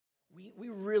we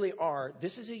really are.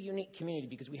 This is a unique community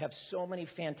because we have so many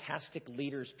fantastic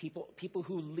leaders, people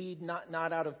who lead not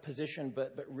out of position,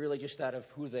 but really just out of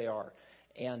who they are.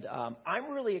 And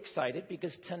I'm really excited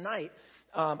because tonight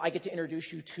I get to introduce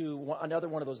you to another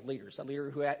one of those leaders, a leader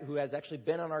who has actually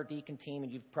been on our deacon team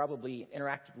and you've probably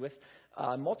interacted with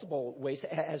multiple ways,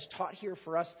 has taught here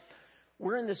for us.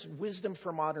 We're in this Wisdom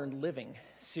for Modern Living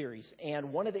series,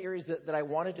 and one of the areas that I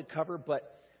wanted to cover,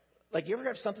 but like, you ever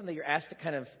have something that you're asked to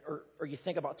kind of, or you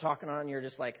think about talking on, and you're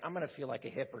just like, I'm going to feel like a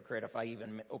hypocrite if I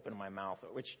even open my mouth,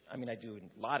 which, I mean, I do in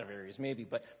a lot of areas maybe,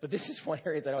 but this is one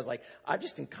area that I was like, I'm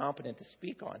just incompetent to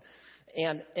speak on.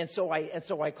 And so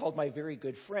I called my very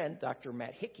good friend, Dr.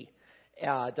 Matt Hickey.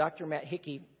 Dr. Matt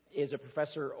Hickey is a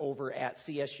professor over at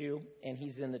CSU, and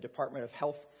he's in the Department of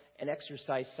Health and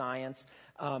Exercise Science.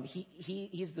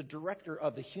 He's the director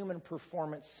of the Human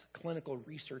Performance Clinical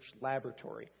Research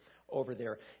Laboratory over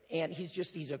there. And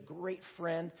he's a great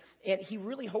friend, and he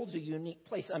really holds a unique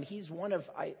place. He's one of,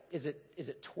 is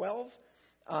it 12?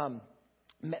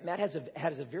 Matt has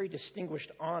a very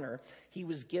distinguished honor. He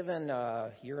was given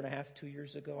a year and a half, 2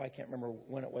 years ago, I can't remember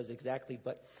when it was exactly,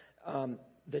 but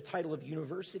the title of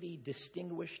University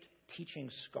Distinguished Teaching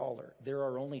Scholar. There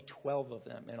are only 12 of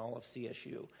them in all of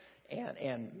CSU.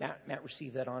 And Matt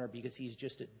received that honor because he's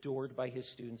just adored by his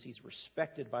students. He's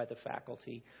respected by the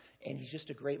faculty, and he's just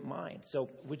a great mind. So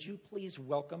would you please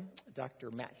welcome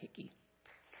Dr. Matt Hickey?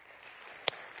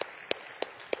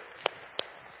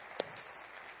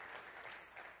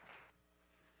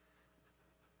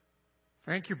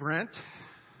 Thank you, Brent.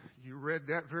 You read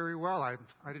that very well. I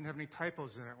didn't have any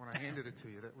typos in it when I handed it to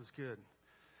you. That was good.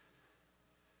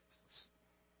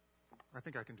 I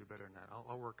think I can do better than that.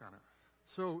 I'll work on it.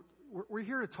 So we're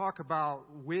here to talk about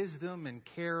wisdom and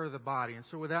care of the body. And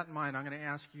so with that in mind, I'm going to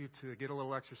ask you to get a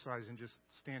little exercise and just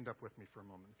stand up with me for a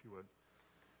moment, if you would.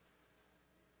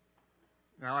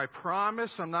 Now, I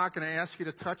promise I'm not going to ask you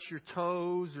to touch your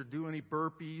toes or do any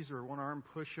burpees or one-arm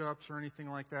push-ups or anything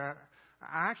like that.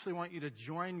 I actually want you to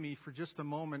join me for just a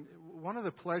moment. One of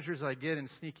the pleasures I get in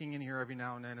sneaking in here every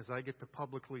now and then is I get to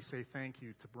publicly say thank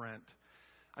you to Brent.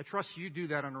 I trust you do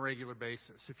that on a regular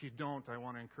basis. If you don't, I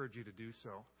want to encourage you to do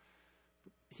so.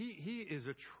 He is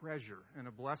a treasure and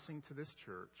a blessing to this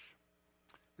church.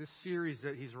 This series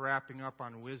that he's wrapping up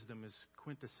on wisdom is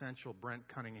quintessential Brent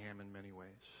Cunningham in many ways.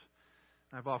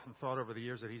 I've often thought over the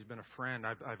years that he's been a friend.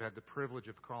 I've had the privilege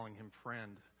of calling him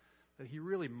friend. That he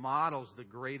really models the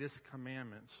greatest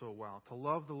commandment so well. To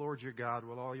love the Lord your God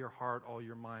with all your heart, all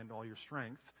your mind, all your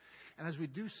strength. And as we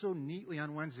do so neatly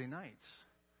on Wednesday nights,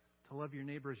 to love your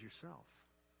neighbor as yourself.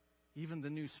 Even the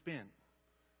new spin,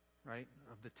 right,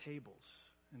 of the tables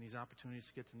and these opportunities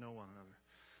to get to know one another.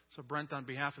 So Brent, on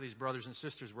behalf of these brothers and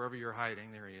sisters, wherever you're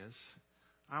hiding, there he is,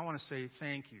 I want to say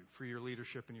thank you for your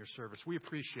leadership and your service. We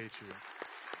appreciate you.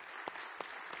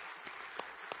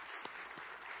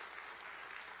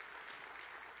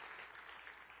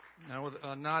 Now, with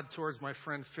a nod towards my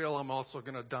friend Phil, I'm also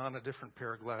going to don a different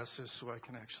pair of glasses so I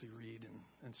can actually read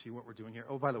and see what we're doing here.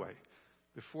 Oh, by the way,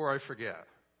 before I forget,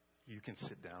 you can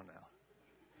sit down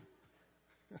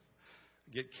now.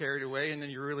 Get carried away, and then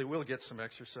you really will get some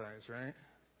exercise, right?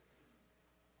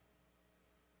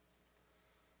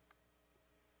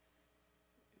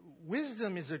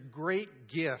 Wisdom is a great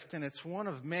gift, and it's one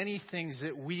of many things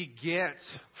that we get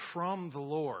from the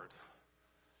Lord.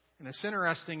 And it's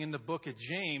interesting, in the book of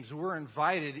James, we're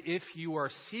invited, if you are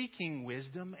seeking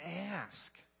wisdom,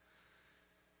 ask.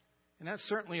 And that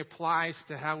certainly applies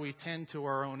to how we tend to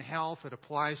our own health. It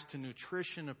applies to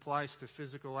nutrition. It applies to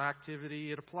physical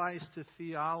activity. It applies to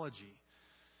theology.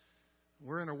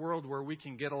 We're in a world where we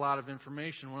can get a lot of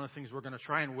information. One of the things we're going to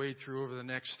try and wade through over the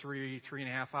next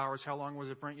 3.5 hours. How long was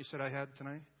it, Brent, you said I had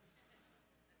tonight?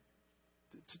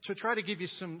 To try to give you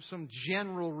some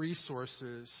general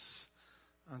resources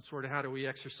on sort of how do we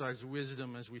exercise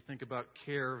wisdom as we think about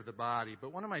care of the body.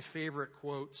 But one of my favorite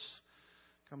quotes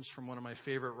comes from one of my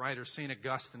favorite writers, St.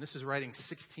 Augustine. This is writing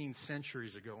 16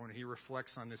 centuries ago when he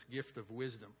reflects on this gift of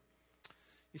wisdom.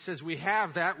 He says, "We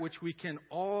have that which we can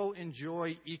all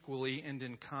enjoy equally and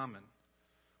in common.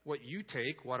 What you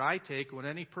take, what I take, what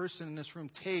any person in this room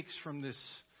takes from this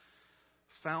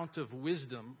fount of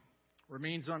wisdom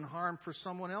remains unharmed for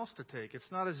someone else to take.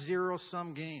 It's not a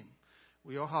zero-sum game.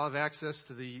 We all have access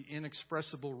to the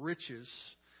inexpressible riches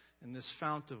in this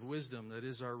fount of wisdom that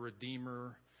is our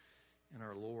Redeemer and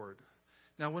our Lord."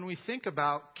 Now, when we think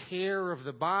about care of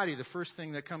the body, the first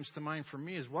thing that comes to mind for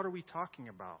me is, what are we talking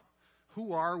about?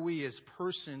 Who are we as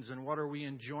persons, and what are we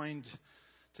enjoined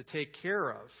to take care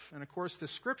of? And, of course, the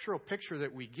scriptural picture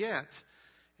that we get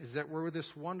is that we're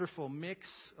this wonderful mix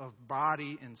of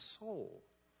body and soul,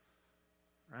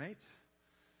 right?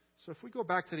 So if we go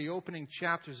back to the opening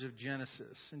chapters of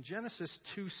Genesis, in Genesis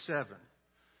 2:7,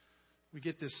 we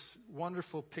get this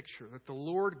wonderful picture that the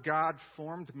Lord God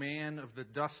formed man of the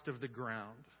dust of the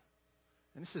ground.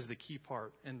 And this is the key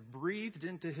part. And breathed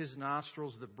into his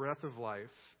nostrils the breath of life,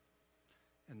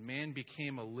 and man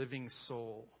became a living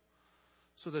soul.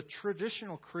 So the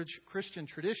traditional Christian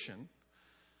tradition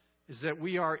is that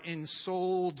we are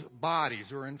ensouled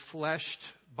bodies or enfleshed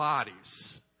bodies.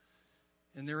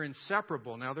 And they're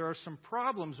inseparable. Now, there are some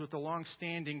problems with the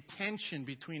long-standing tension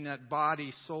between that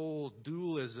body-soul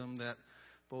dualism that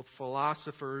both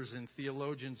philosophers and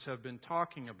theologians have been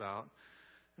talking about.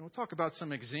 And we'll talk about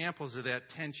some examples of that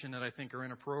tension that I think are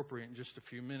inappropriate in just a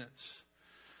few minutes.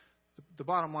 The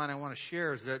bottom line I want to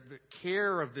share is that the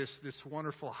care of this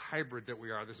wonderful hybrid that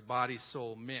we are, this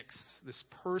body-soul mix, this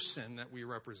person that we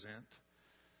represent,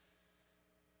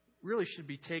 really should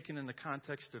be taken in the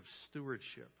context of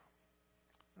stewardship.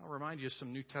 I'll remind you of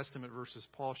some New Testament verses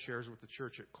Paul shares with the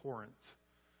church at Corinth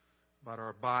about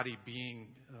our body being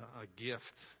a gift.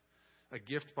 A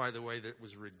gift, by the way, that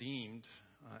was redeemed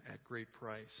at great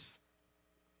price.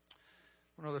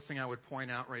 One other thing I would point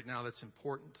out right now that's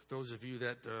important, those of you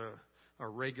that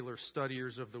are regular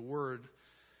studiers of the Word,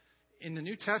 in the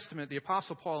New Testament, the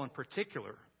Apostle Paul in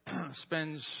particular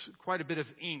spends quite a bit of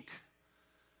ink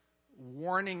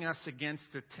warning us against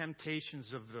the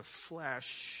temptations of the flesh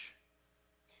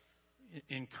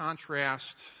in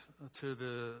contrast to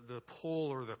the pull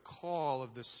or the call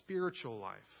of the spiritual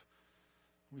life.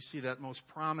 We see that most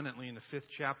prominently in the 5th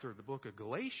chapter of the book of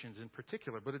Galatians in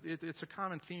particular, but it's a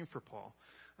common theme for Paul.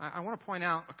 I want to point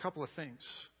out a couple of things.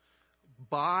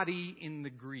 Body in the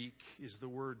Greek is the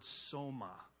word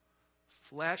soma.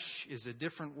 Flesh is a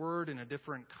different word and a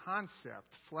different concept.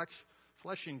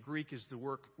 Flesh in Greek is the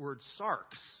word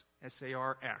sarx,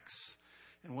 S-A-R-X.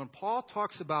 And when Paul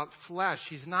talks about flesh,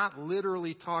 he's not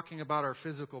literally talking about our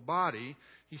physical body.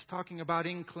 He's talking about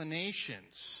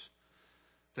inclinations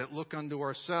that look unto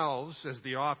ourselves as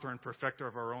the author and perfecter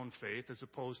of our own faith, as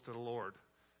opposed to the Lord,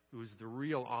 who is the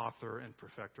real author and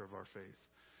perfecter of our faith.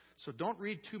 So don't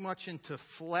read too much into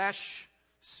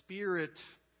flesh-spirit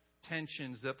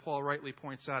tensions that Paul rightly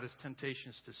points out as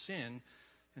temptations to sin,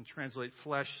 and translate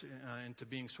flesh into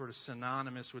being sort of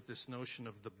synonymous with this notion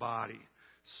of the body.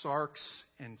 Sarx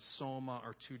and soma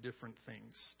are two different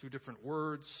things, two different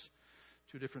words,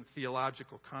 two different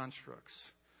theological constructs.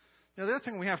 Now, the other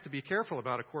thing we have to be careful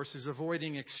about, of course, is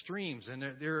avoiding extremes. And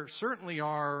there certainly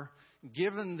are,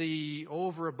 given the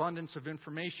overabundance of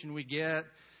information we get,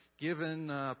 given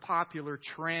popular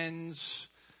trends,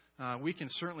 we can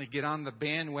certainly get on the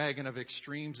bandwagon of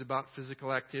extremes about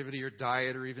physical activity or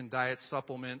diet or even diet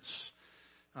supplements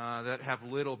that have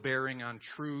little bearing on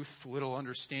truth, little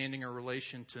understanding or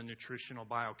relation to nutritional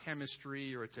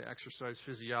biochemistry or to exercise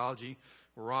physiology.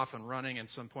 We're off and running, and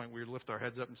at some point we lift our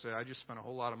heads up and say, I just spent a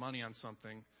whole lot of money on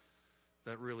something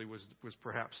that really was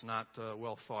perhaps not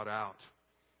well thought out.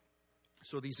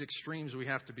 So these extremes we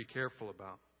have to be careful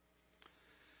about.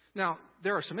 Now,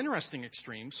 there are some interesting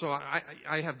extremes. So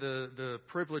I have the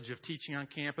privilege of teaching on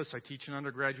campus. I teach an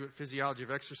undergraduate physiology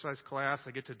of exercise class.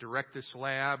 I get to direct this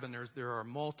lab, and there are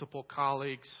multiple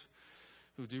colleagues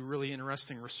who do really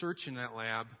interesting research in that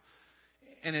lab.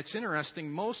 And it's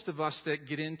interesting, most of us that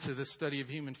get into the study of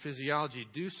human physiology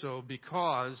do so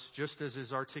because, just as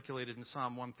is articulated in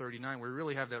Psalm 139, we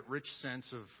really have that rich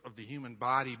sense of the human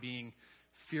body being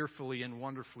fearfully and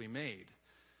wonderfully made.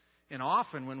 And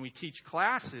often when we teach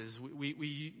classes,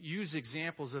 we use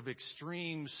examples of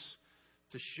extremes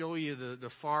to show you the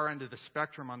far end of the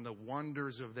spectrum on the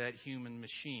wonders of that human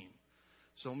machine.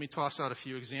 So let me toss out a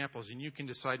few examples, and you can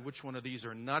decide which one of these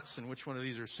are nuts and which one of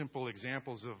these are simple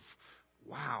examples of,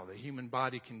 wow, the human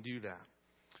body can do that.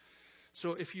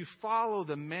 So if you follow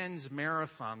the men's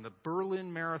marathon, the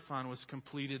Berlin Marathon was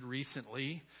completed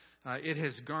recently. It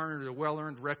has garnered a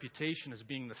well-earned reputation as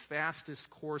being the fastest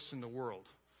course in the world.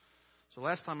 So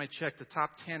last time I checked, the top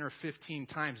 10 or 15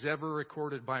 times ever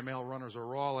recorded by male runners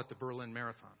are all at the Berlin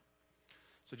Marathon.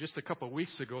 So just a couple of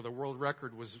weeks ago, the world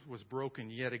record was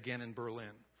broken yet again in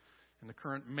Berlin. And the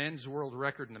current men's world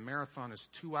record in the marathon is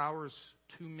 2 hours,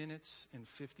 2 minutes, and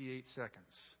 58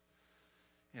 seconds.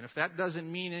 And if that doesn't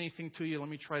mean anything to you, let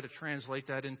me try to translate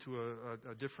that into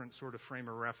a different sort of frame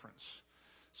of reference.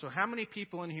 So how many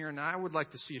people in here, and I would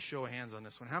like to see a show of hands on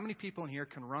this one, how many people in here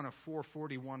can run a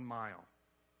 4:41 mile?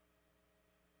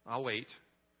 I'll wait.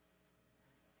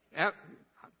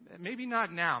 Maybe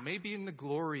not now. Maybe in the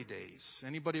glory days.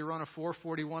 Anybody run a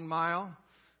 4:41 mile?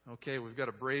 Okay, we've got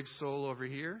a brave soul over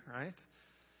here, right?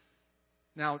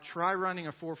 Now, try running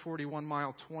a 4:41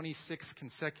 mile 26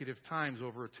 consecutive times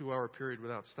over a 2-hour period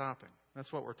without stopping.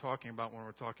 That's what we're talking about when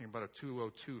we're talking about a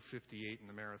 2:02:58 in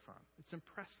the marathon. It's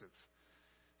impressive.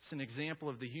 It's an example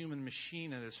of the human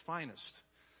machine at its finest.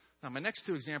 Now, my next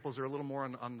two examples are a little more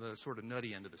on the sort of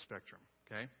nutty end of the spectrum.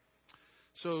 Okay.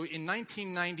 So in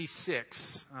 1996,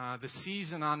 the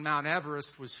season on Mount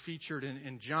Everest was featured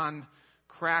in John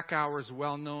Krakauer's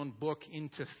well-known book,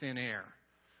 Into Thin Air.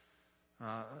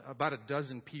 About a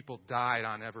dozen people died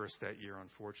on Everest that year,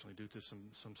 unfortunately, due to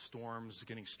some storms,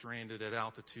 getting stranded at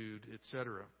altitude,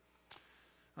 etc.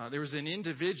 There was an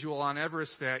individual on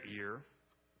Everest that year,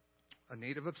 a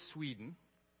native of Sweden,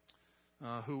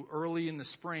 who early in the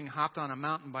spring hopped on a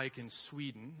mountain bike in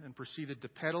Sweden and proceeded to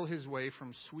pedal his way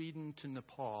from Sweden to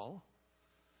Nepal.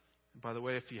 And by the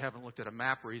way, if you haven't looked at a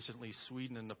map recently,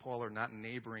 Sweden and Nepal are not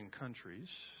neighboring countries.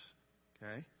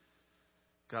 Okay?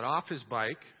 Got off his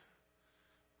bike,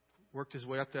 worked his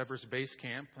way up to Everest Base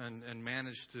Camp, and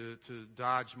managed to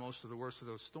dodge most of the worst of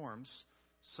those storms.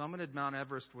 Summited Mount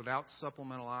Everest without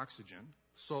supplemental oxygen,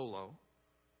 solo.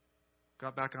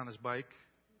 Got back on his bike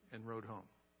and rode home.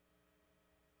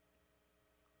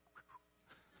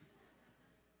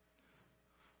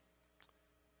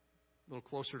 A little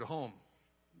closer to home,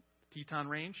 Teton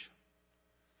Range.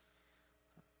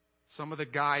 Some of the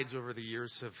guides over the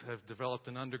years have developed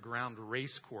an underground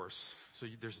race course. So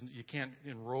you can't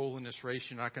enroll in this race.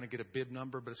 You're not going to get a bib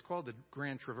number, but it's called the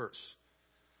Grand Traverse.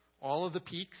 All of the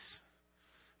peaks,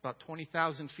 about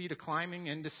 20,000 feet of climbing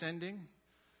and descending.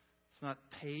 It's not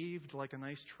paved like a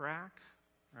nice track,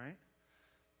 right?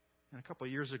 And a couple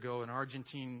of years ago, an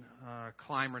Argentine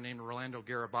climber named Rolando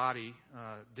Garibaldi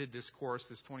did this course,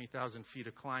 this 20,000 feet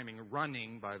of climbing,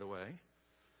 running, by the way,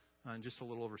 in just a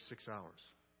little over 6 hours.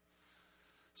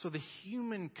 So the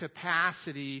human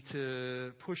capacity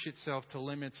to push itself to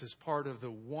limits is part of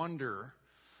the wonder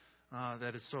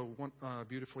that is so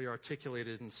beautifully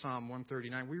articulated in Psalm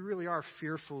 139. We really are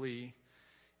fearfully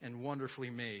and wonderfully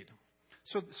made.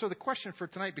 So the question for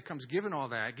tonight becomes, given all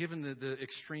that, given the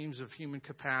extremes of human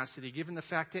capacity, given the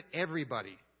fact that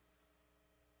everybody,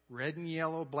 red and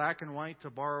yellow, black and white,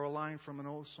 to borrow a line from an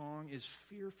old song, is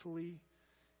fearfully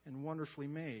and wonderfully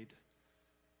made,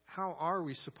 how are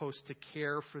we supposed to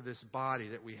care for this body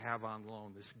that we have on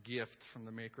loan, this gift from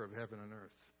the maker of heaven and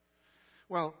earth?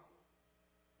 Well,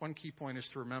 one key point is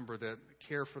to remember that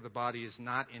care for the body is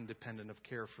not independent of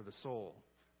care for the soul.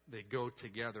 They go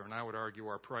together, and I would argue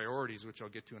our priorities, which I'll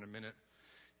get to in a minute,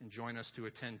 enjoin us to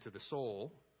attend to the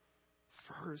soul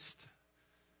first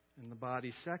and the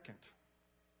body second.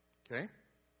 Okay?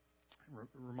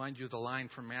 Remind you of the line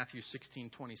from Matthew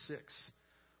 16:26.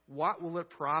 What will it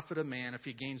profit a man if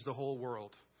he gains the whole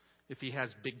world, if he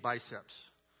has big biceps,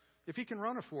 if he can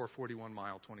run a 4:41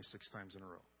 mile 26 times in a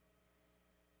row,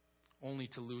 only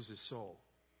to lose his soul?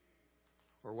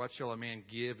 Or what shall a man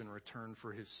give in return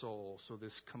for his soul? So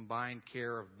this combined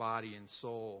care of body and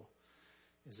soul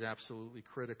is absolutely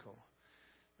critical.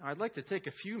 Now, I'd like to take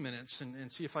a few minutes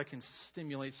and see if I can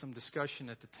stimulate some discussion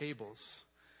at the tables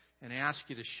and ask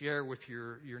you to share with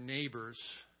your neighbors,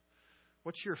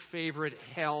 what's your favorite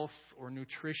health or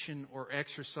nutrition or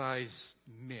exercise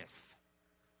myth?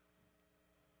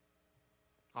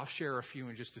 I'll share a few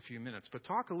in just a few minutes. But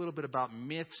talk a little bit about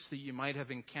myths that you might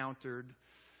have encountered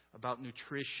about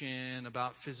nutrition,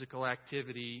 about physical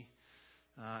activity,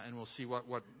 and we'll see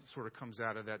what sort of comes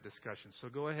out of that discussion. So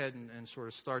go ahead and sort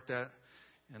of start that,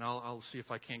 and I'll see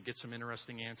if I can't get some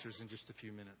interesting answers in just a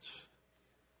few minutes.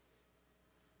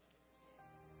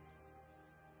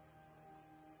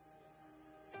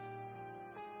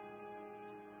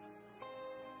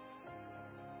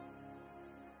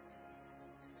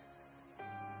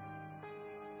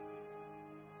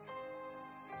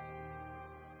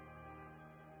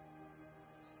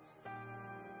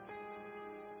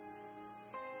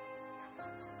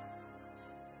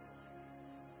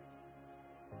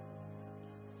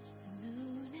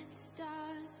 Moon and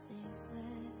stars, they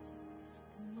bled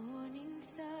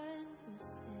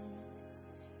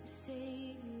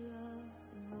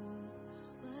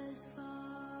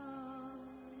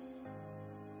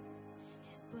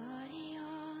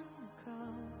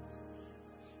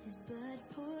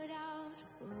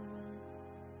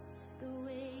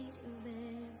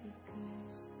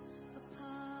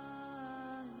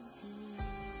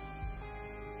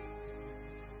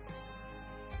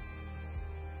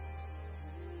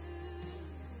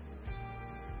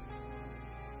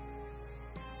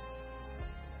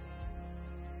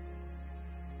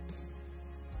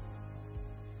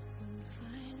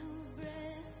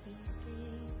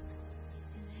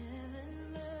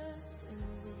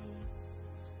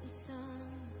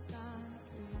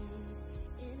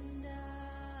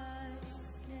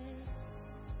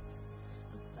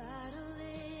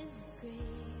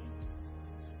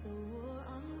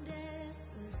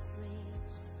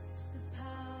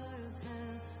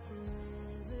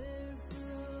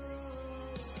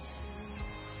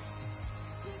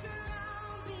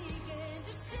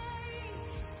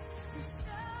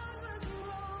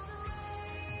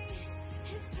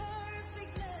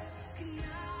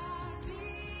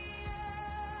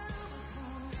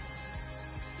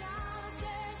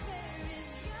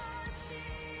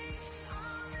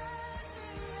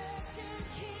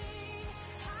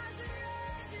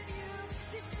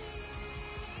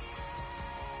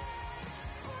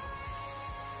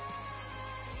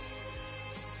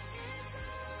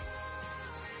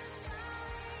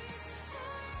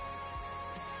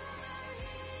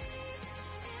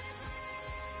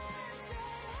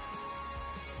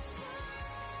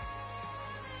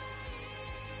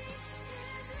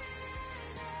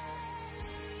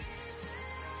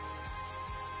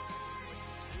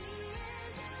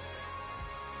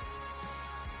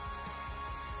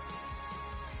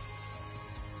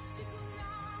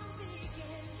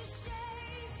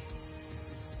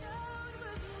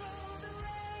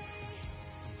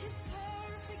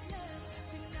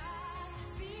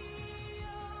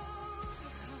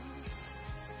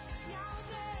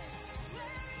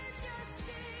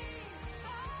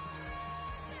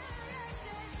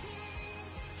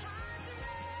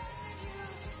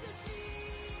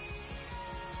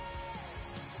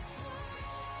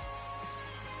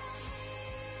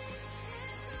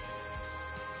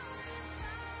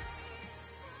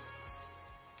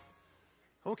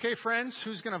Okay, friends,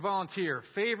 who's going to volunteer?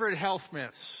 Favorite health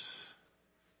myths?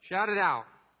 Shout it out.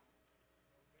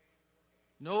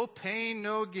 No pain,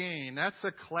 no gain. That's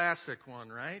a classic one,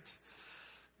 right?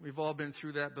 We've all been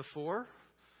through that before.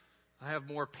 I have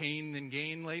more pain than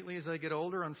gain lately as I get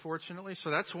older, unfortunately. So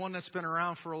that's one that's been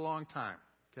around for a long time.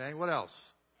 Okay, what else?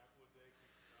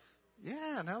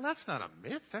 Yeah, now that's not a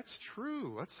myth. That's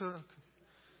true.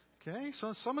 Okay,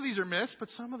 so some of these are myths, but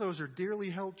some of those are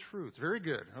dearly held truths. Very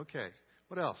good. Okay,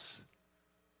 what else?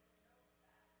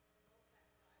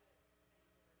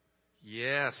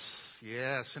 Yes,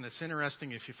 and it's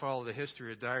interesting if you follow the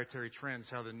history of dietary trends,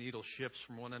 how the needle shifts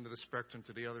from one end of the spectrum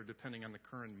to the other depending on the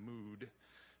current mood,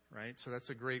 right? So that's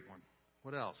a great one.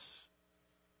 What else?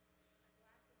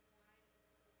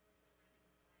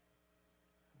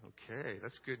 Okay,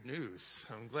 that's good news.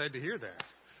 I'm glad to hear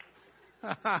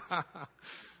that.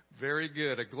 Very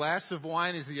good. A glass of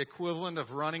wine is the equivalent of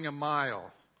running a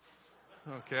mile.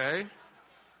 Okay?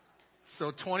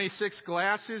 So 26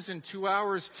 glasses in 2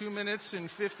 hours, 2 minutes, and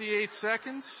 58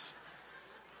 seconds?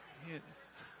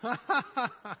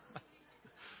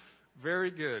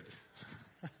 Very good.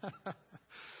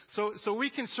 So we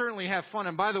can certainly have fun.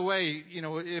 And by the way,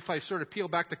 if I sort of peel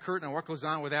back the curtain on what goes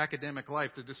on with academic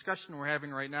life, the discussion we're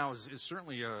having right now is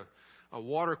certainly a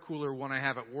water cooler one I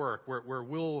have at work, where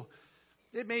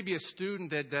it may be a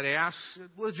student that asks,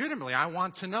 legitimately, I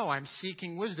want to know. I'm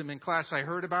seeking wisdom in class. I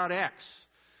heard about X.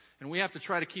 And we have to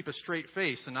try to keep a straight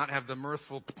face and not have the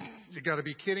mirthful, you got to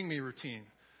be kidding me routine.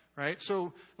 Right?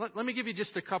 So let me give you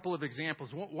just a couple of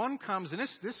examples. One comes, and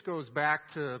this goes back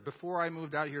to before I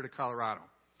moved out here to Colorado,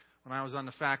 when I was on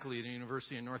the faculty at the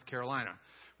University of North Carolina.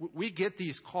 We get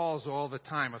these calls all the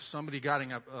time of somebody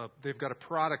they've got a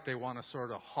product they want to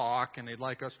sort of hawk, and they'd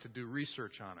like us to do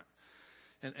research on it.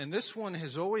 And this one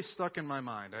has always stuck in my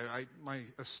mind. My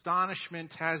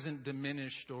astonishment hasn't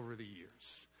diminished over the years.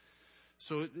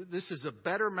 So this is a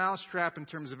better mousetrap in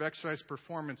terms of exercise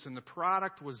performance, and the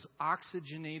product was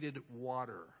oxygenated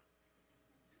water.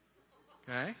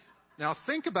 Okay? Now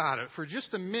think about it for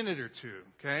just a minute or two.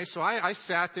 Okay? So I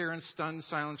sat there in stunned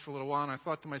silence for a little while, and I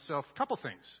thought to myself, a couple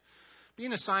things.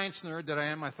 Being a science nerd that I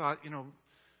am, I thought,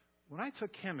 when I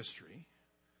took chemistry,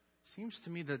 it seems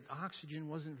to me that oxygen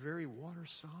wasn't very water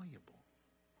soluble.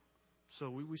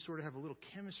 So we sort of have a little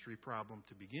chemistry problem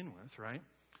to begin with, right?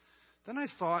 Then I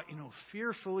thought,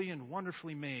 fearfully and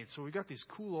wonderfully made. So we got these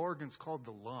cool organs called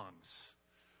the lungs.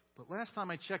 But last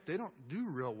time I checked, they don't do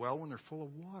real well when they're full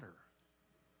of water.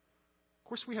 Of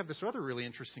course, we have this other really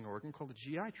interesting organ called the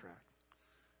GI tract.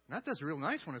 And that does real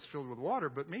nice when it's filled with water,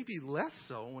 but maybe less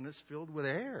so when it's filled with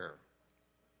air.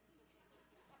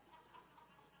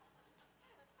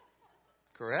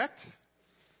 Correct?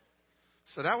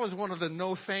 So that was one of the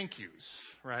no thank yous,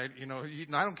 right?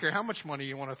 I don't care how much money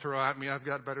you want to throw at me. I've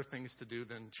got better things to do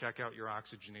than check out your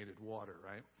oxygenated water,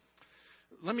 right?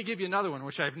 Let me give you another one,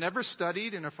 which I've never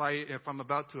studied, and if I'm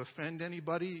about to offend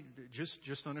anybody,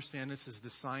 just understand this is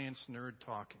the science nerd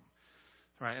talking,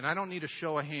 right? And I don't need a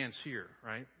show of hands here,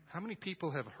 right? How many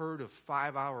people have heard of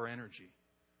 5-hour energy?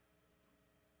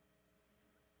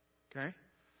 Okay?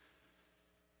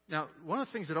 Now, one of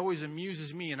the things that always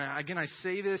amuses me, and I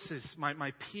say this, is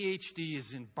my PhD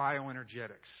is in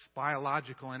bioenergetics,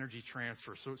 biological energy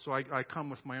transfer. So I come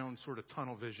with my own sort of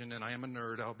tunnel vision, and I am a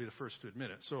nerd. I'll be the first to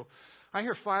admit it. So I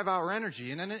hear 5-hour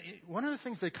energy, and then one of the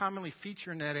things they commonly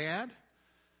feature in that ad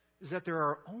is that there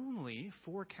are only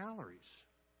 4 calories.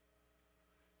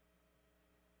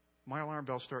 My alarm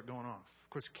bells start going off. Of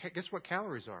course, guess what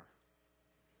calories are?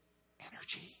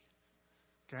 Energy.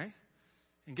 Okay?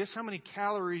 And guess how many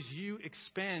calories you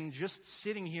expend just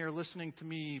sitting here listening to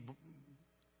me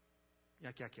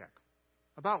yak.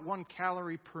 About 1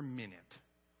 calorie per minute.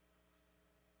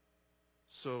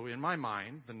 So in my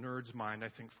mind, the nerd's mind, I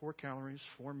think 4 calories,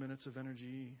 4 minutes of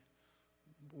energy.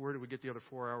 Where do we get the other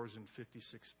 4 hours and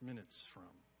 56 minutes from?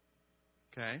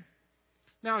 Okay?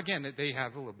 Now, again, they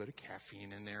have a little bit of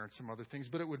caffeine in there and some other things,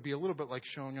 but it would be a little bit like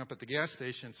showing up at the gas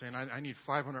station saying, I need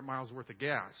 500 miles worth of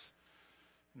gas.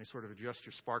 And they sort of adjust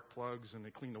your spark plugs, and they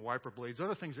clean the wiper blades,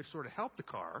 other things that sort of help the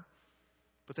car.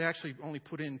 But they actually only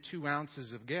put in 2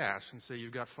 ounces of gas and say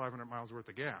you've got 500 miles worth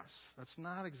of gas. That's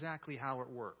not exactly how it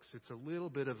works. It's a little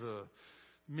bit of a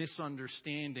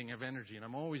misunderstanding of energy. And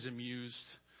I'm always amused.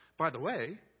 By the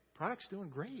way, product's doing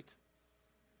great.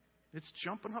 It's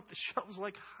jumping up the shelves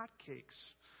like hotcakes.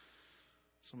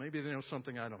 So maybe they know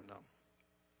something I don't know.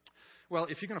 Well,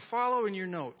 if you're going to follow in your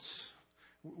notes,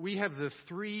 we have the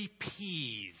 3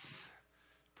 P's,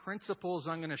 principles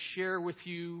I'm going to share with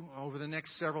you over the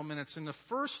next several minutes. And the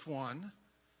first one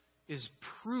is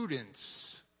prudence.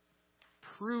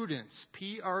 prudence.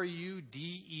 P-R-U-D-E-N-C-E,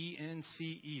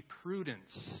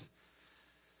 prudence.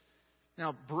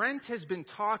 Now, Brent has been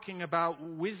talking about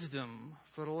wisdom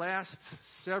for the last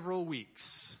several weeks.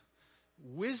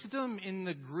 Wisdom in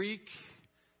the Greek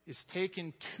is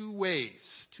taken two ways,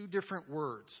 two different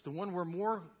words. The one we're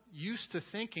more used to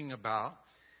thinking about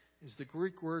is the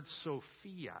Greek word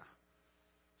Sophia.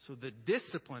 So the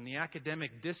discipline, the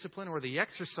academic discipline, or the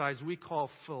exercise we call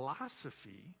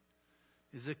philosophy,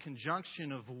 is a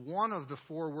conjunction of one of the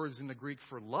four words in the Greek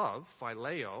for love,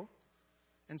 phileo,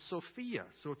 and Sophia.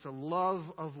 So it's a love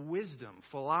of wisdom,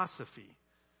 philosophy.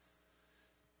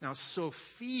 Now,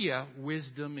 Sophia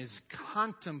wisdom is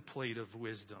contemplative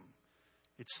wisdom.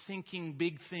 It's thinking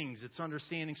big things. It's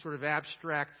understanding sort of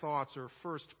abstract thoughts or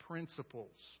first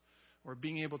principles, or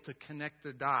being able to connect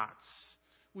the dots.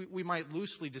 We might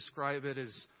loosely describe it as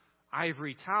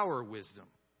ivory tower wisdom.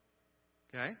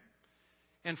 Okay?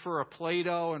 And for a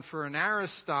Plato and for an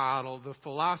Aristotle, the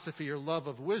philosophy or love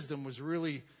of wisdom was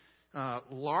really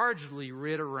largely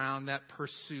writ around that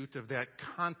pursuit of that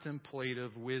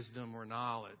contemplative wisdom or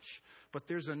knowledge. But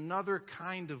there's another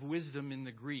kind of wisdom in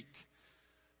the Greek.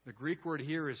 The Greek word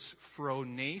here is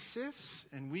phronesis,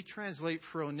 and we translate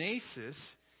phronesis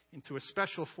into a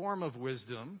special form of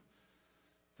wisdom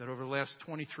that over the last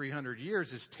 2,300 years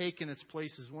has taken its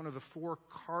place as one of the four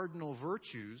cardinal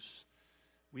virtues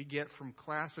we get from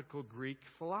classical Greek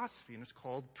philosophy, and it's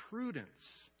called prudence.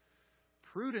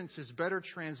 Prudence is better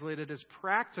translated as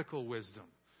practical wisdom.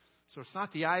 So it's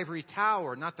not the ivory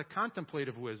tower, not the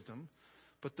contemplative wisdom,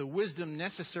 but the wisdom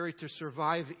necessary to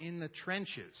survive in the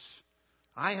trenches.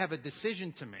 I have a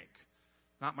decision to make,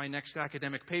 not my next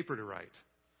academic paper to write.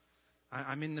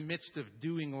 I'm in the midst of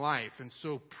doing life. And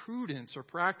so prudence or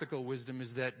practical wisdom is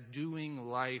that doing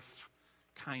life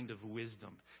kind of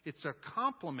wisdom. It's a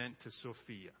complement to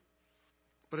Sophia.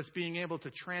 But it's being able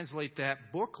to translate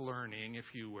that book learning, if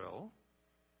you will,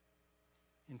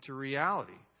 into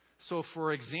reality. So,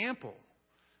 for example,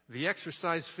 the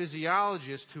exercise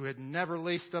physiologist who had never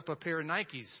laced up a pair of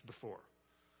Nikes before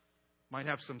might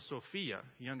have some Sophia.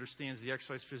 He understands the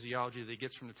exercise physiology that he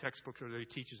gets from the textbooks or that he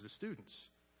teaches the students.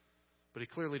 But he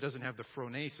clearly doesn't have the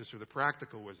phronesis or the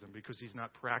practical wisdom because he's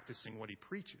not practicing what he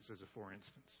preaches, as a for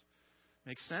instance.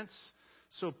 Make sense?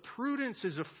 So prudence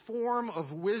is a form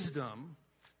of wisdom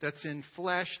that's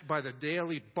enfleshed by the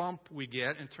daily bump we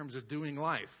get in terms of doing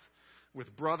life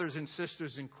with brothers and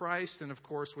sisters in Christ and, of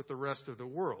course, with the rest of the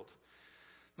world.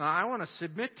 Now, I want to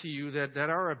submit to you that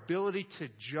our ability to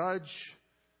judge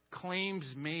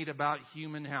claims made about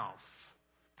human health,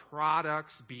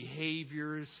 products,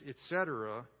 behaviors,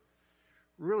 etc.,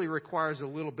 really requires a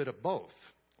little bit of both.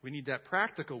 We need that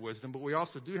practical wisdom, but we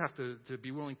also do have to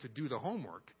be willing to do the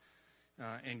homework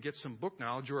and get some book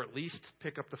knowledge, or at least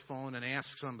pick up the phone and ask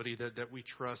somebody that we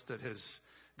trust that has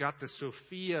got the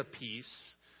Sophia piece,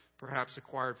 perhaps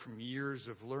acquired from years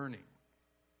of learning.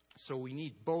 So we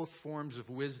need both forms of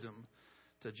wisdom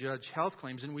to judge health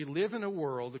claims. And we live in a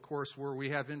world, of course, where we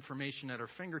have information at our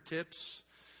fingertips,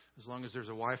 as long as there's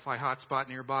a Wi-Fi hotspot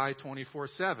nearby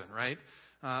 24/7, right?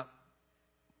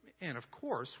 And, of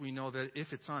course, we know that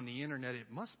if it's on the Internet, it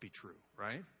must be true,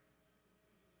 right?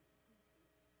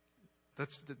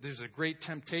 There's a great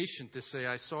temptation to say,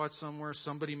 I saw it somewhere,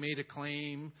 somebody made a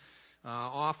claim.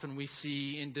 Often we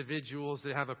see individuals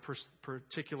that have a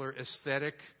particular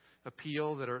aesthetic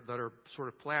appeal that are sort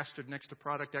of plastered next to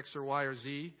product X or Y or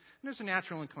Z. And there's a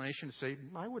natural inclination to say,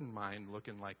 I wouldn't mind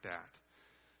looking like that.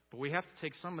 But we have to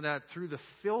take some of that through the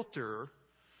filter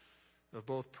of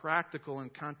both practical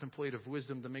and contemplative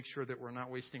wisdom to make sure that we're not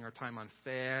wasting our time on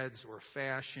fads or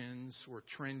fashions or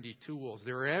trendy tools.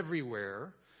 They're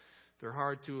everywhere. They're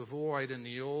hard to avoid. And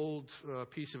the old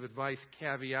piece of advice,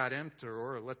 caveat emptor,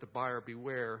 or let the buyer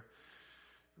beware,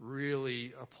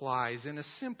 really applies. And a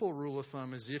simple rule of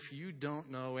thumb is if you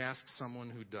don't know, ask someone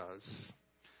who does.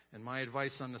 And my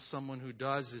advice on the someone who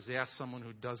does is ask someone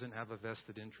who doesn't have a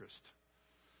vested interest.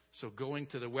 So going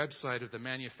to the website of the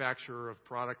manufacturer of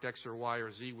product X or Y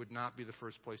or Z would not be the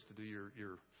first place to do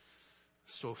your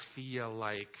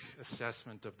Sophia-like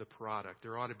assessment of the product.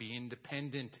 There ought to be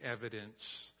independent evidence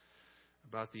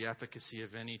about the efficacy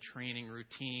of any training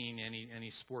routine,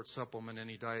 any sports supplement,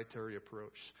 any dietary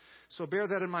approach. So bear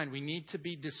that in mind. We need to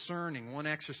be discerning. One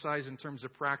exercise in terms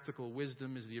of practical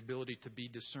wisdom is the ability to be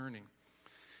discerning.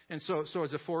 And so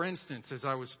as a for instance, as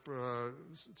I was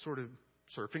sort of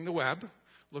surfing the web,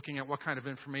 looking at what kind of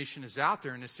information is out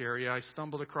there in this area, I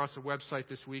stumbled across a website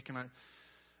this week, and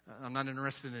I'm not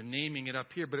interested in naming it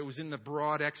up here, but it was in the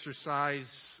broad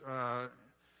exercise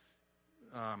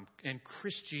and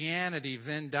Christianity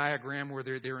Venn diagram where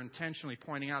they're intentionally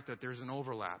pointing out that there's an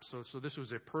overlap. So this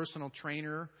was a personal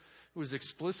trainer who was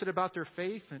explicit about their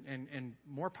faith, and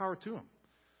more power to them.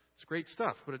 It's great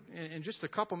stuff. But in just a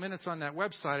couple minutes on that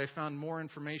website, I found more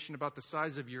information about the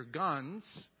size of your guns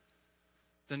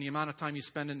than the amount of time you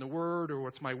spend in the Word, or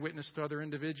what's my witness to other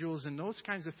individuals. And those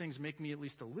kinds of things make me at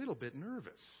least a little bit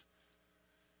nervous.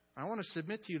 I want to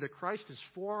submit to you that Christ is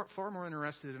far more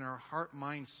interested in our heart,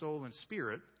 mind, soul, and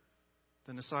spirit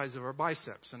than the size of our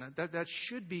biceps. And that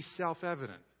should be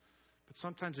self-evident. But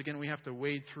sometimes, again, we have to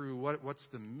wade through what's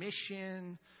the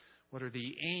mission, what are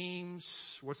the aims,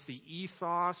 what's the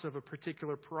ethos of a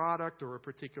particular product or a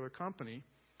particular company.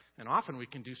 And often we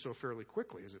can do so fairly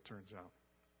quickly, as it turns out.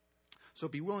 So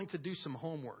be willing to do some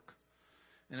homework.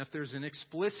 And if there's an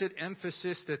explicit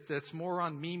emphasis that's more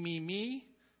on me,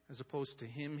 as opposed to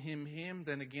him,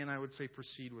 then again, I would say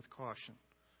proceed with caution.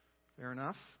 Fair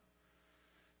enough?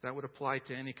 That would apply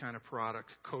to any kind of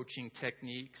product, coaching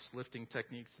techniques, lifting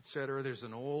techniques, etc. There's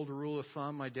an old rule of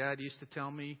thumb my dad used to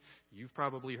tell me. You've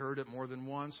probably heard it more than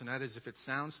once, and that is, if it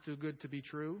sounds too good to be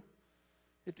true,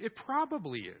 it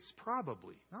probably is.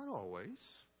 Probably. Not always.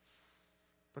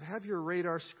 But have your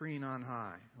radar screen on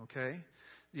high, okay?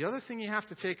 The other thing you have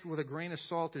to take with a grain of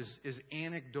salt is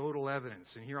anecdotal evidence.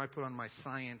 And here I put on my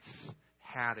science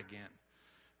hat again.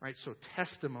 Right? So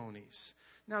testimonies.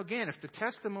 Now again, if the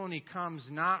testimony comes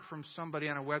not from somebody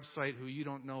on a website who you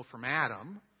don't know from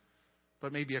Adam,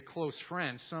 but maybe a close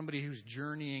friend, somebody who's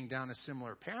journeying down a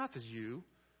similar path as you,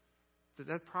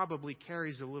 that probably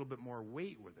carries a little bit more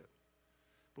weight with it.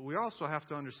 But we also have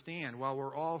to understand, while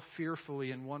we're all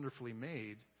fearfully and wonderfully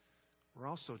made, we're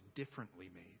also differently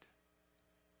made.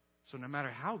 So no matter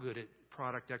how good at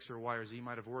product X or Y or Z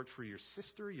might have worked for your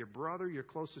sister, your brother, your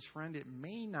closest friend, it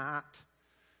may not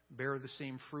bear the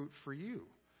same fruit for you.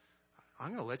 I'm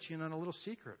going to let you in on a little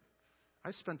secret.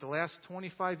 I spent the last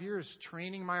 25 years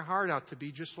training my heart out to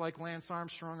be just like Lance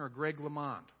Armstrong or Greg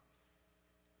LeMond.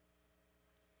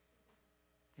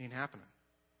 Ain't happening.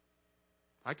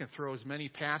 I can throw as many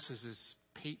passes as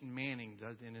Peyton Manning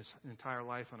does in his entire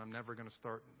life, and I'm never going to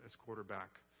start as quarterback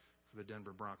for the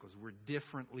Denver Broncos. We're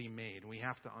differently made. We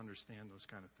have to understand those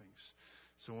kind of things.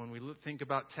 So when we think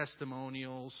about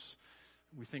testimonials,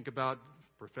 we think about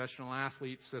professional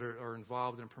athletes that are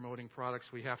involved in promoting products,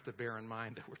 we have to bear in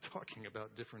mind that we're talking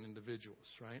about different individuals,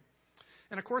 right?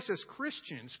 And of course, as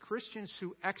Christians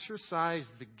who exercise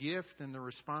the gift and the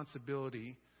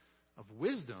responsibility of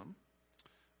wisdom,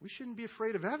 we shouldn't be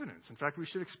afraid of evidence. In fact, we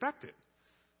should expect it.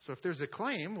 So if there's a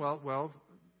claim, well,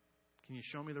 can you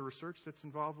show me the research that's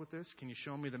involved with this? Can you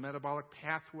show me the metabolic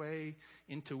pathway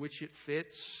into which it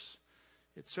fits,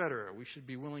 etc.? We should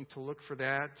be willing to look for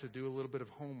that, to do a little bit of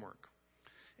homework.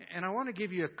 And I want to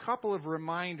give you a couple of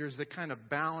reminders that kind of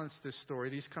balance this story.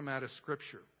 These come out of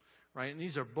Scripture, right? And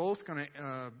these are both going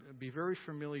to be very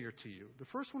familiar to you. The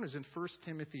first one is in 1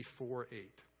 Timothy 4:8.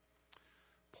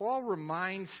 Paul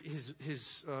reminds his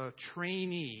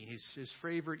trainee, his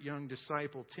favorite young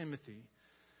disciple, Timothy,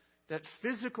 that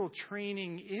physical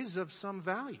training is of some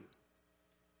value.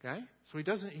 Okay? So he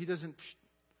doesn't,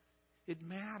 it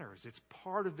matters. It's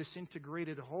part of this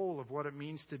integrated whole of what it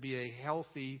means to be a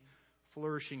healthy,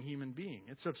 flourishing human being.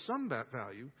 It's of some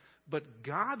value, but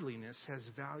godliness has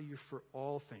value for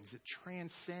all things. It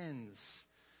transcends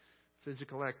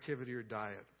physical activity or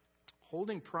diet.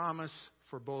 Holding promise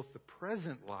for both the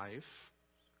present life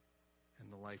and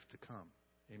the life to come.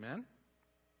 Amen?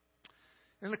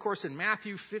 And of course, in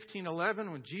Matthew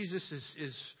 15:11, when Jesus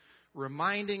is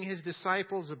reminding his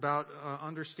disciples about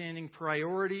understanding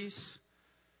priorities,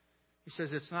 he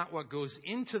says it's not what goes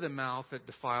into the mouth that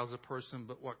defiles a person,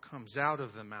 but what comes out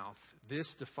of the mouth.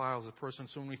 This defiles a person.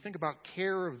 So when we think about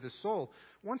care of the soul,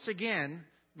 once again,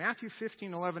 Matthew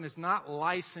 15:11 is not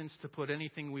licensed to put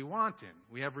anything we want in.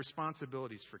 We have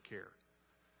responsibilities for care.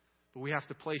 But we have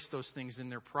to place those things in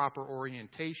their proper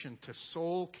orientation to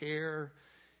soul care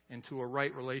and to a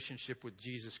right relationship with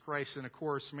Jesus Christ. And of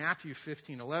course, Matthew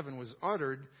 15:11 was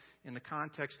uttered in the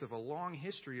context of a long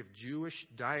history of Jewish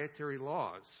dietary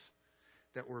laws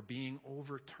that were being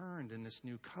overturned in this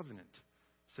new covenant.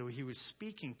 So he was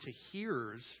speaking to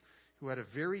hearers who had a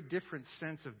very different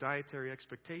sense of dietary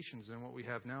expectations than what we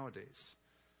have nowadays.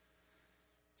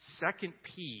 Second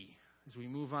P, as we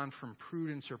move on from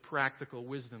prudence or practical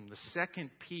wisdom, the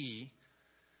second P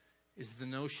is the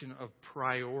notion of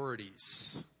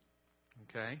priorities.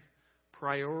 Okay?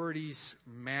 Priorities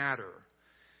matter.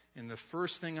 And the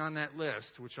first thing on that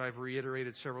list, which I've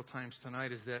reiterated several times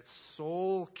tonight, is that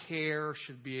soul care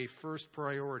should be a first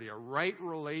priority. A right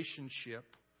relationship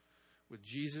with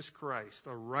Jesus Christ,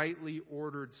 a rightly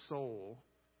ordered soul,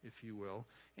 if you will.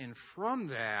 And from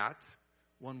that,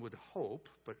 one would hope,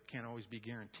 but can't always be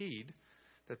guaranteed,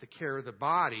 that the care of the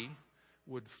body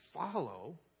would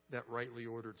follow that rightly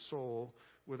ordered soul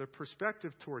with a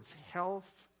perspective towards health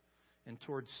and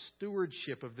towards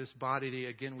stewardship of this body.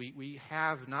 Again, we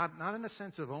have, not in the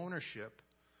sense of ownership,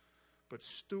 but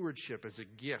stewardship as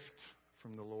a gift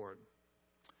from the Lord.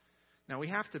 Now, we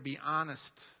have to be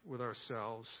honest with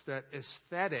ourselves that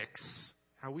aesthetics,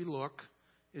 how we look,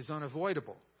 is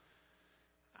unavoidable.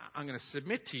 I'm going to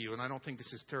submit to you, and I don't think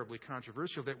this is terribly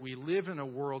controversial, that we live in a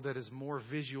world that is more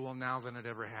visual now than it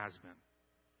ever has been.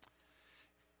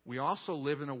 We also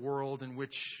live in a world in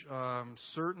which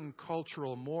certain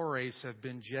cultural mores have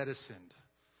been jettisoned.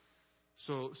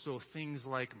 So things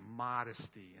like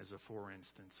modesty, as a for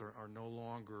instance, are no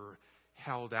longer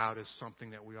held out as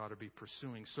something that we ought to be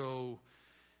pursuing. So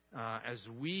as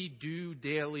we do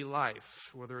daily life,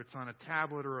 whether it's on a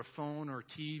tablet or a phone or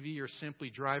TV or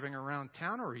simply driving around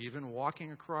town or even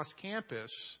walking across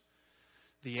campus,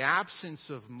 the absence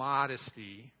of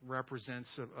modesty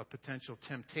represents a potential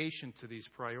temptation to these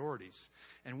priorities.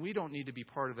 And we don't need to be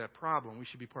part of that problem. We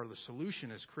should be part of the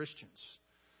solution as Christians.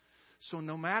 So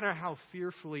no matter how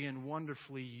fearfully and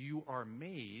wonderfully you are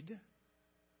made,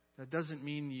 that doesn't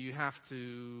mean you have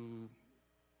to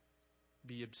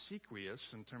be obsequious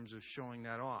in terms of showing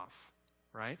that off,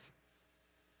 right?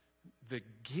 The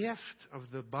gift of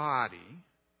the body,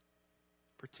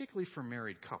 particularly for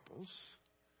married couples,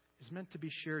 is meant to be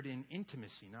shared in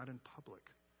intimacy, not in public.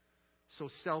 So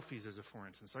selfies, as a for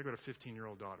instance. I got a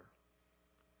 15-year-old daughter.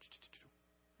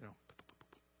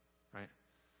 Right?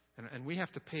 And we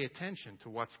have to pay attention to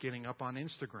what's getting up on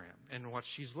Instagram and what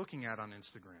she's looking at on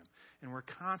Instagram. And we're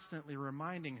constantly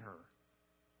reminding her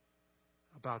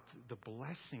about the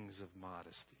blessings of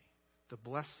modesty, the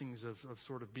blessings of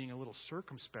sort of being a little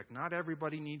circumspect. Not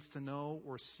everybody needs to know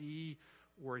or see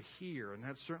or hear, and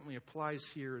that certainly applies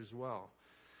here as well.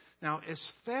 Now,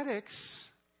 aesthetics,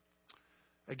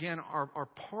 again, are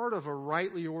part of a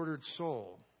rightly ordered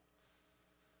soul.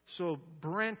 So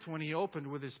Brent, when he opened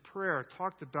with his prayer,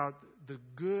 talked about the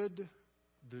good,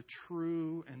 the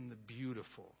true, and the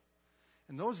beautiful.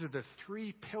 And those are the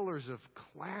three pillars of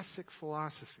classic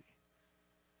philosophy.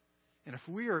 And if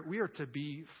we are to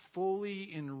be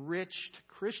fully enriched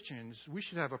Christians, we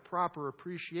should have a proper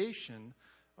appreciation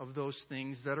of those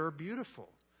things that are beautiful.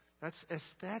 That's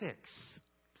aesthetics.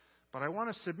 But I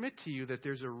want to submit to you that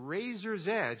there's a razor's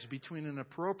edge between an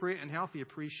appropriate and healthy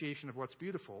appreciation of what's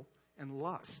beautiful and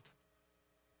lust.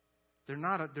 They're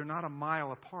not a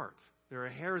mile apart. They're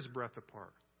a hair's breadth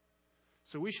apart.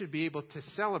 So we should be able to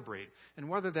celebrate. And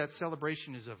whether that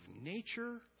celebration is of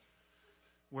nature,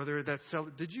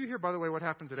 did you hear, by the way, what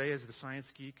happened today as the science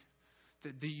geek?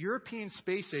 The European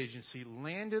Space Agency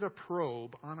landed a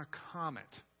probe on a comet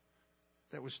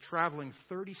that was traveling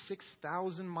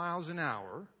 36,000 miles an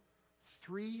hour,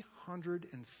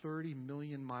 330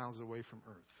 million miles away from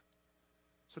Earth.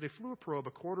 So they flew a probe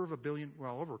over a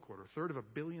third of a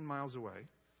billion miles away,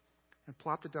 and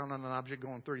plopped it down on an object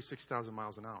going 36,000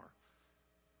 miles an hour.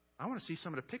 I want to see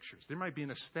some of the pictures. There might be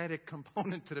an aesthetic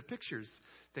component to the pictures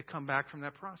that come back from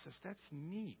that process. That's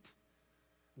neat.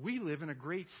 We live in a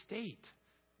great state.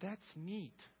 That's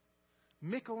neat.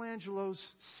 Michelangelo's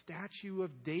statue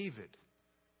of David,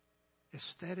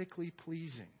 aesthetically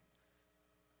pleasing.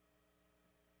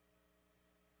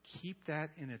 Keep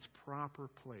that in its proper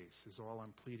place is all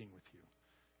I'm pleading with you.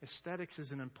 Aesthetics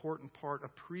is an important part.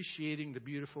 Appreciating the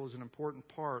beautiful is an important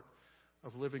part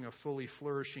of living a fully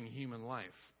flourishing human life.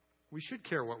 We should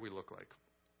care what we look like.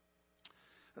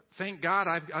 Thank God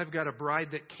I've got a bride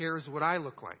that cares what I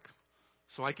look like.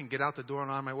 So I can get out the door and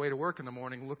on my way to work in the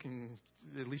morning looking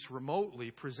at least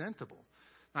remotely presentable.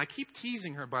 Now, I keep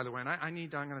teasing her, by the way, and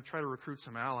I'm going to try to recruit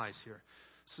some allies here.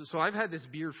 So I've had this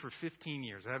beard for 15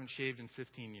 years. I haven't shaved in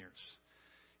 15 years.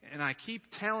 And I keep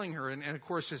telling her, and of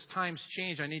course, as times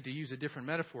change, I need to use a different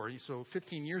metaphor. So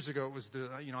 15 years ago, it was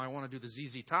I want to do the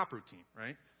ZZ Top routine,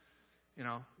 right?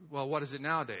 Well, what is it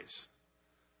nowadays?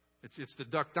 It's the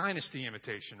Duck Dynasty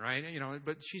imitation, right?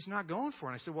 But she's not going for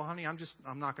it. And I said, well, honey,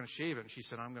 I'm not going to shave it. And she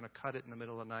said, I'm going to cut it in the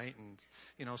middle of the night.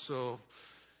 And, so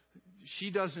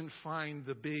she doesn't find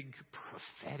the big,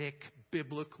 prophetic,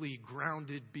 biblically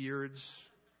grounded beards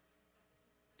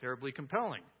terribly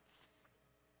compelling.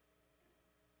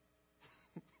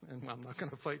 And I'm not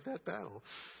going to fight that battle.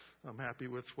 I'm happy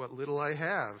with what little I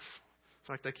have. In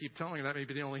fact, I keep telling her that may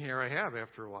be the only hair I have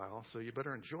after a while, so you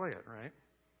better enjoy it, right?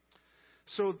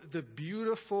 So the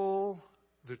beautiful,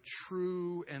 the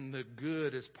true, and the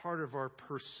good as part of our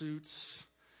pursuits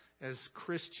as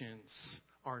Christians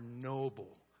are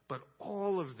noble. But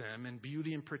all of them, and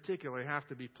beauty in particular, have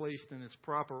to be placed in its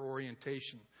proper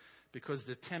orientation, because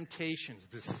the temptations,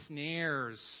 the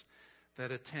snares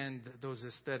that attend those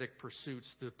aesthetic pursuits,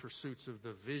 the pursuits of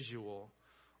the visual,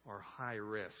 are high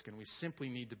risk. And we simply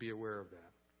need to be aware of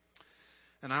that.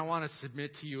 And I want to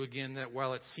submit to you again that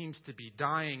while it seems to be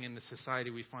dying in the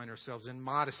society we find ourselves in,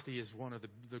 modesty is one of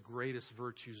the greatest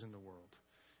virtues in the world.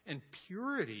 And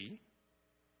purity,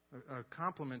 a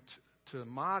complement to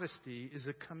modesty, is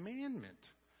a commandment.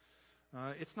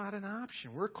 It's not an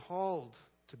option. We're called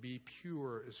to be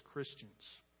pure as Christians.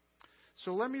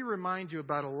 So let me remind you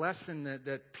about a lesson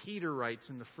that Peter writes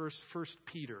in the first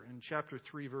Peter, in chapter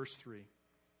 3, verse 3.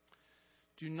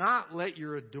 Do not let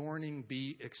your adorning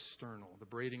be external, the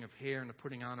braiding of hair and the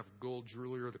putting on of gold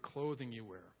jewelry or the clothing you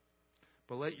wear.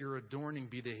 But let your adorning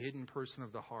be the hidden person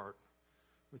of the heart,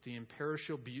 with the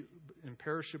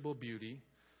imperishable beauty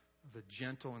of a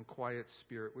gentle and quiet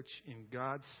spirit, which in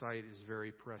God's sight is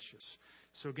very precious.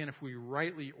 So again, if we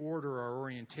rightly order our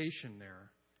orientation there,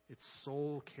 it's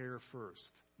soul care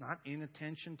first. Not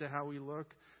inattention to how we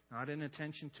look, not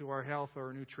inattention to our health or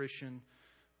our nutrition,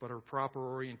 but a proper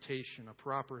orientation, a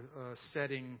proper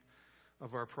setting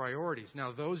of our priorities.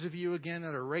 Now, those of you, again,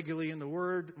 that are regularly in the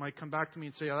Word might come back to me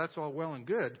and say, oh, that's all well and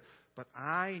good, but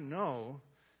I know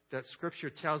that Scripture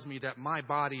tells me that my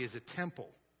body is a temple.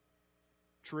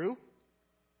 True?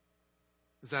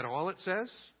 Is that all it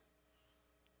says?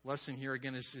 Lesson here,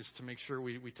 again, is to make sure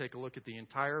we take a look at the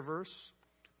entire verse.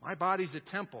 My body's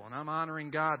a temple, and I'm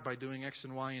honoring God by doing X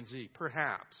and Y and Z.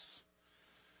 Perhaps.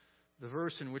 The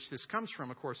verse in which this comes from,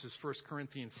 of course, is 1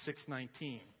 Corinthians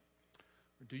 6:19.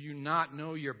 Do you not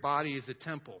know your body is a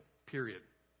temple? Period.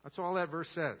 That's all that verse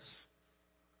says.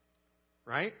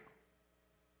 Right?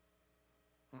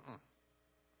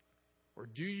 Or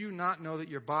do you not know that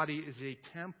your body is a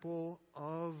temple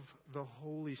of the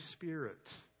Holy Spirit,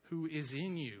 who is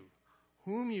in you,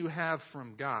 whom you have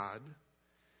from God,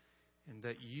 and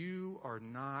that you are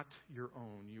not your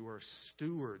own? You are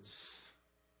stewards,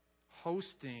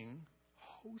 hosting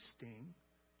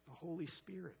the Holy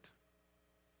Spirit.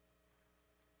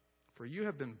 For you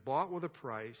have been bought with a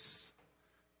price,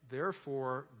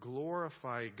 therefore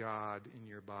glorify God in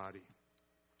your body.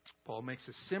 Paul makes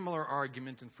a similar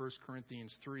argument in 1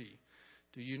 Corinthians 3.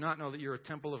 Do you not know that you're a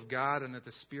temple of God and that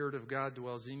the Spirit of God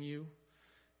dwells in you?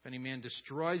 If any man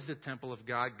destroys the temple of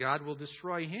God, God will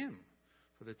destroy him.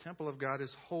 For the temple of God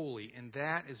is holy, and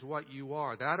that is what you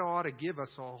are. That ought to give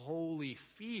us a holy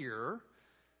fear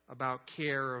about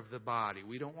care of the body.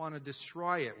 We don't want to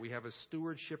destroy it. We have a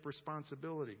stewardship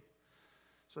responsibility.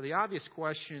 So the obvious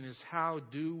question is, how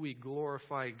do we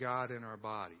glorify God in our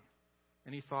body?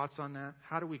 Any thoughts on that?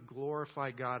 How do we glorify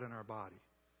God in our body?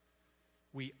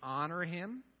 We honor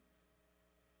Him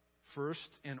first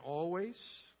and always.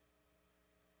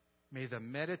 May the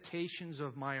meditations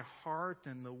of my heart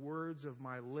and the words of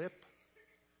my lip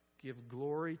give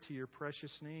glory to your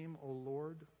precious name, O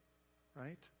Lord.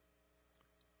 Right?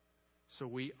 So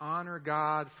we honor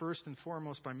God first and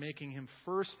foremost by making Him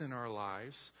first in our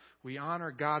lives. We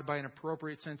honor God by an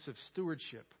appropriate sense of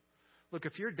stewardship. Look,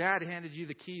 if your dad handed you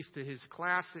the keys to his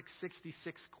classic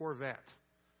 66 Corvette,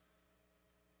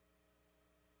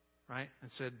 right,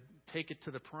 and said, take it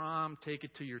to the prom, take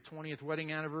it to your 20th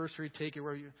wedding anniversary, take it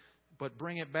where you, but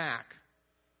bring it back.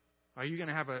 Are you going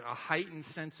to have a heightened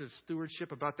sense of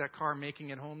stewardship about that car making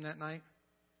it home that night?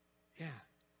 Yeah.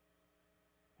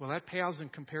 Well, that pales in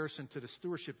comparison to the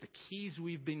stewardship, the keys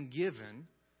we've been given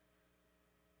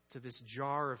to this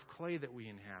jar of clay that we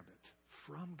inhabit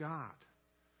from God.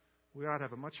 We ought to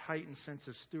have a much heightened sense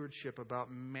of stewardship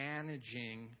about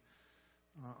managing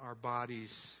our bodies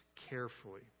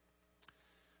carefully.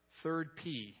 Third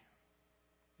P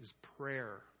is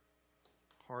prayer.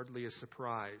 Hardly a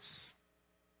surprise.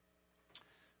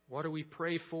 What do we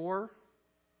pray for?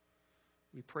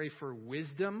 We pray for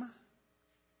wisdom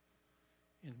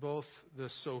in both the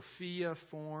Sophia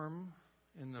form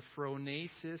and the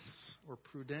phronesis or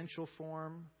prudential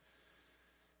form.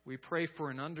 We pray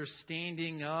for an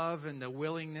understanding of and the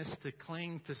willingness to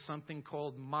cling to something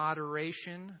called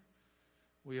moderation.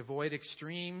 We avoid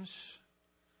extremes,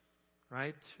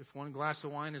 right? If one glass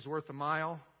of wine is worth a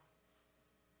mile.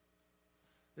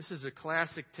 This is a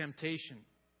classic temptation,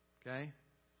 okay?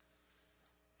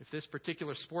 If this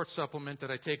particular sports supplement that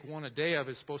I take one a day of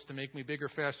is supposed to make me bigger,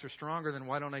 faster, stronger, then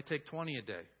why don't I take 20 a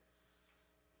day,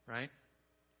 right?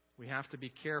 We have to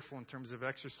be careful in terms of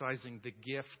exercising the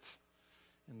gift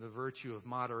and the virtue of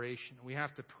moderation. We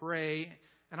have to pray,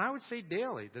 and I would say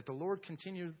daily, that the Lord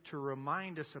continue to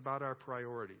remind us about our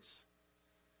priorities.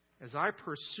 As I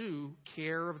pursue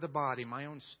care of the body, my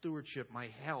own stewardship, my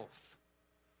health,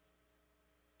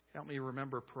 Help me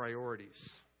remember priorities.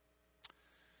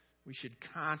 We should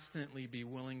constantly be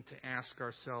willing to ask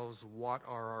ourselves, what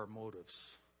are our motives?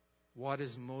 What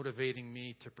is motivating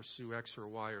me to pursue X or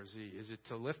Y or Z? Is it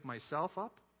to lift myself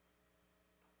up?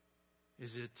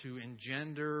 Is it to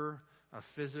engender a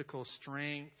physical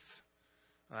strength,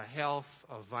 a health,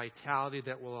 a vitality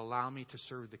that will allow me to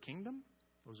serve the kingdom?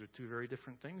 Those are two very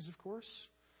different things, of course.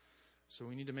 So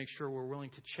we need to make sure we're willing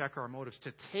to check our motives,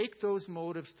 to take those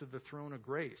motives to the throne of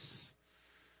grace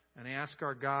and ask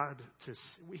our God to...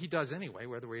 He does anyway,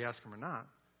 whether we ask Him or not,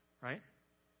 right?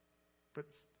 But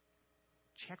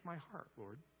check my heart,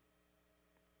 Lord,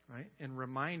 right? And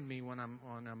remind me when I'm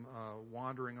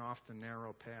wandering off the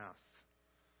narrow path.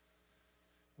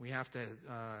 We have to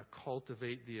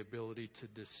cultivate the ability to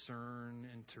discern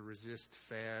and to resist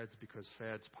fads, because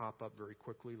fads pop up very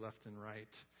quickly left and right.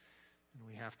 And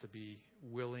we have to be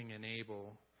willing and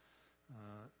able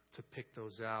to pick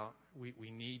those out. We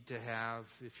need to have,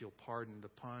 if you'll pardon the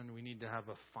pun, we need to have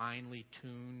a finely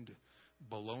tuned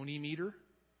baloney meter.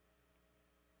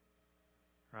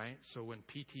 Right? So when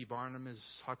P.T. Barnum is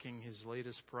hucking his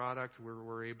latest product,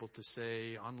 we're able to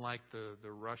say, unlike the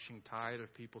rushing tide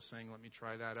of people saying, let me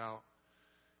try that out,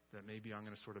 that maybe I'm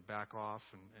going to sort of back off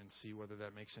and see whether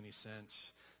that makes any sense.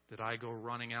 Did I go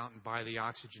running out and buy the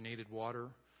oxygenated water?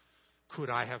 Could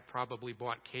I have probably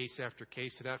bought case after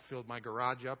case of that, filled my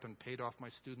garage up, and paid off my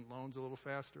student loans a little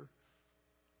faster?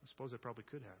 I suppose I probably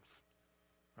could have.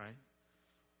 Right?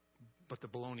 But the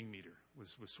baloney meter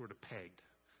was sort of pegged.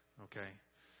 Okay?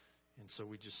 And so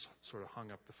we just sort of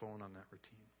hung up the phone on that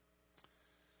routine.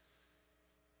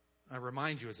 I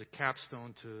remind you, as a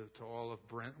capstone to all of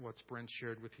what's Brent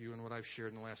shared with you and what I've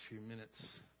shared in the last few minutes,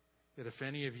 that if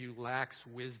any of you lacks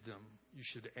wisdom, you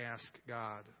should ask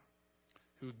God,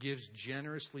 who gives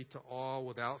generously to all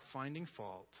without finding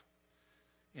fault.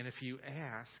 And if you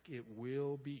ask, it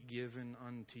will be given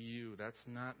unto you. That's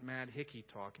not Matt Hickey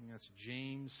talking. That's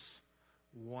James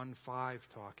 1:5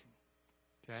 talking.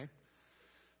 Okay?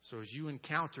 So as you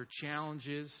encounter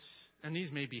challenges, and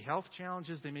these may be health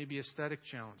challenges, they may be aesthetic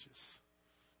challenges.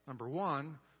 Number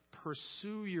one,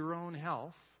 pursue your own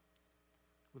health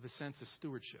with a sense of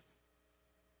stewardship.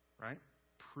 Right?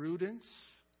 Prudence,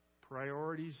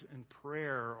 priorities, and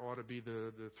prayer ought to be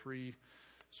the three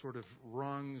sort of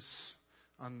rungs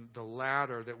on the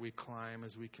ladder that we climb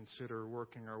as we consider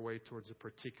working our way towards a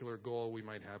particular goal we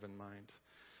might have in mind,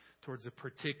 towards a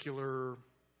particular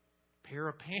pair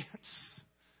of pants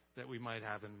that we might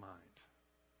have in mind,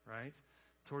 right?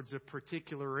 Towards a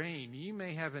particular aim. You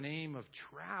may have an aim of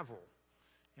travel,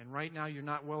 and right now you're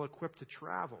not well equipped to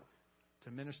travel,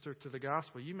 to minister to the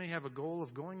gospel. You may have a goal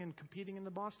of going and competing in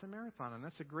the Boston Marathon, and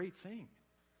that's a great thing.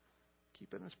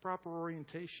 Keep it in its proper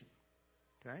orientation,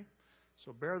 okay?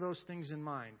 So bear those things in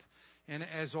mind. And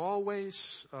as always,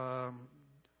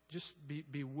 just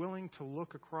be willing to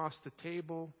look across the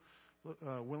table,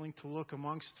 willing to look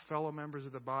amongst fellow members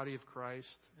of the body of Christ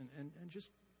and just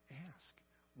ask,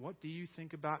 what do you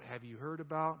think about? Have you heard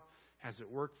about? Has it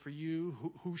worked for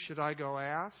you? Who should I go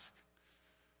ask?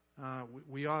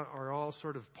 We are all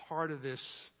sort of part of this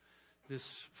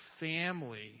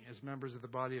family as members of the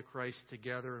body of Christ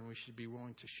together, and we should be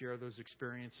willing to share those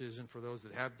experiences, and for those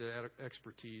that have the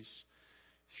expertise,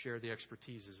 share the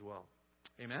expertise as well.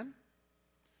 Amen?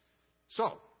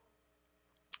 So,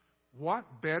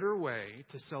 what better way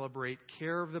to celebrate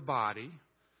care of the body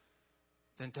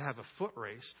than to have a foot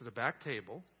race to the back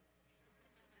table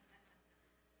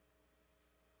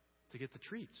to get the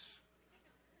treats,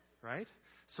 right?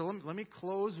 So let me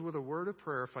close with a word of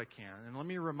prayer if I can. And let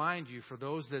me remind you, for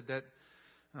those that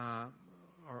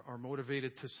are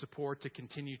motivated to support, to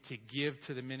continue to give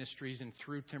to the ministries and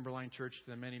through Timberline Church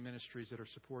to the many ministries that are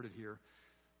supported here,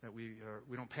 that we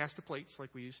don't pass the plates like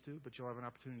we used to, but you'll have an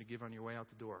opportunity to give on your way out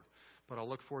the door. But I'll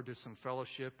look forward to some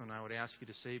fellowship, and I would ask you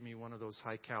to save me one of those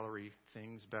high-calorie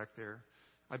things back there.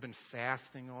 I've been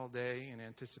fasting all day in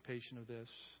anticipation of this.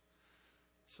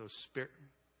 So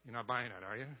you're not buying it,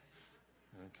 are you?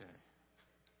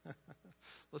 Okay.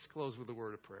 Let's close with a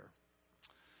word of prayer.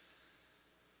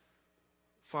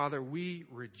 Father, we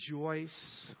rejoice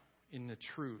in the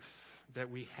truth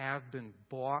that we have been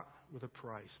bought with a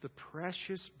price, the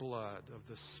precious blood of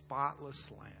the spotless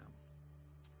Lamb,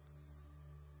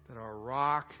 that our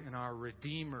rock and our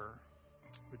Redeemer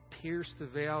would pierce the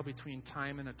veil between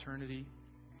time and eternity,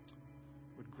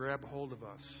 would grab hold of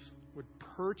us, would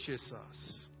purchase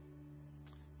us,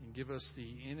 and give us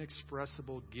the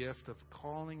inexpressible gift of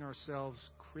calling ourselves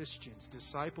Christians,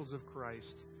 disciples of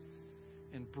Christ,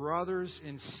 and brothers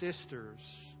and sisters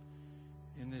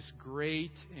in this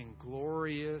great and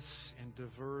glorious and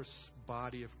diverse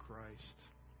body of Christ.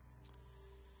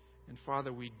 And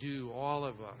Father, we do, all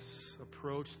of us,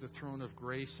 approach the throne of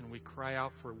grace and we cry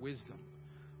out for wisdom.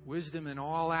 Wisdom in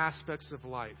all aspects of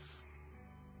life.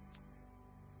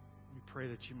 We pray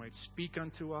that you might speak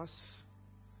unto us,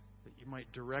 that you might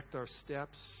direct our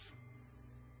steps,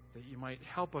 that you might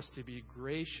help us to be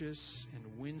gracious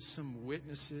and winsome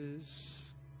witnesses,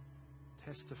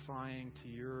 testifying to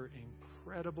your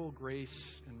incredible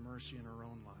grace and mercy in our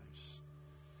own lives.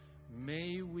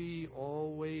 May we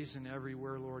always and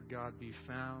everywhere, Lord God, be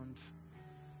found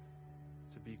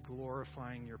to be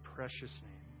glorifying your precious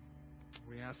name.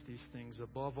 We ask these things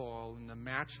above all in the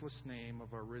matchless name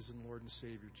of our risen Lord and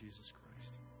Savior, Jesus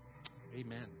Christ.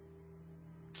 Amen.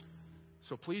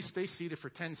 So please stay seated for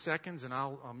 10 seconds and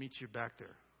I'll meet you back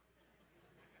there.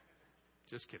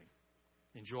 Just kidding.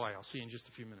 Enjoy. I'll see you in just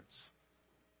a few minutes.